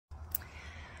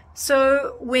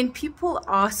So when people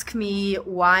ask me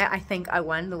why I think I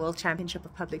won the World Championship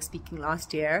of Public Speaking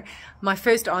last year, my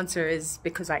first answer is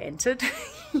because I entered.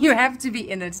 You have to be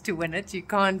in it to win it. You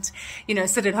can't,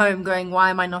 sit at home going, why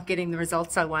am I not getting the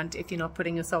results I want if you're not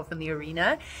putting yourself in the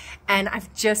arena? And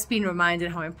I've just been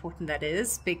reminded how important that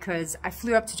is because I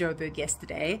flew up to Joburg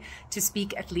yesterday to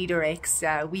speak at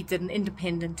LeaderX. We did an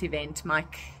independent event,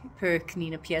 Mike Perk,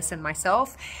 Nina Pierce and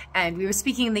myself, and we were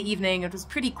speaking in the evening. It was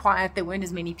pretty quiet. There weren't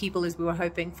as many people as we were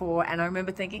hoping for, and I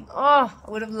remember thinking, oh, I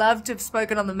would have loved to have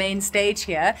spoken on the main stage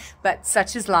here, but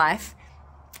such is life.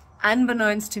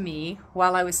 Unbeknownst to me,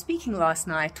 while I was speaking last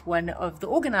night, one of the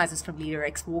organizers from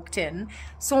LeaderX walked in,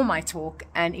 saw my talk,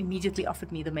 and immediately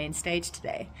offered me the main stage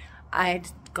today. I'd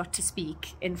got to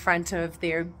speak in front of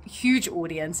their huge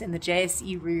audience in the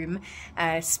JSE room,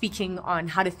 speaking on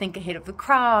how to think ahead of the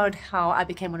crowd, how I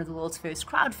became one of the world's first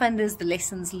crowdfunders, the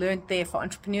lessons learned there for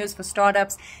entrepreneurs, for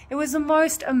startups. It was the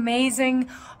most amazing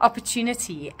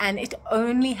opportunity, and it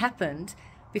only happened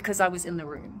because I was in the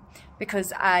room,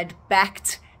 because I'd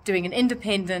backed doing an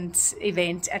independent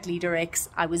event at LeaderX.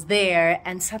 I was there,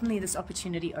 and suddenly this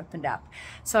opportunity opened up.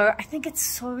 So I think it's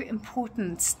so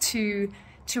important to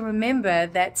remember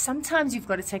that sometimes you've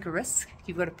got to take a risk,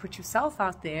 you've got to put yourself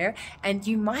out there, and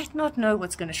you might not know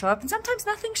what's going to show up, and sometimes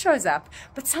nothing shows up,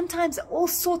 but sometimes all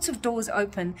sorts of doors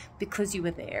open because you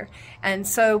were there. And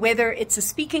so whether it's a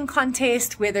speaking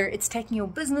contest, whether it's taking your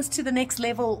business to the next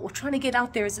level, or trying to get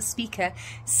out there as a speaker,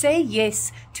 say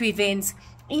yes to events,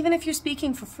 even if you're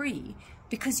speaking for free,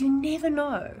 because you never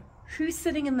know who's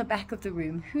sitting in the back of the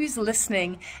room, who's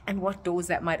listening, and what doors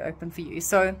that might open for you.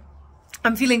 So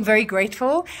I'm feeling very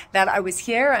grateful that I was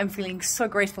here. I'm feeling so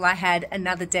grateful I had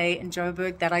another day in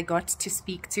Joburg, that I got to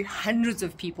speak to hundreds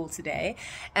of people today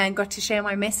and got to share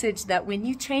my message that when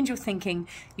you change your thinking,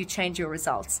 you change your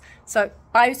results. So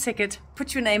buy your ticket,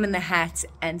 put your name in the hat,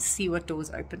 and see what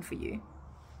doors open for you.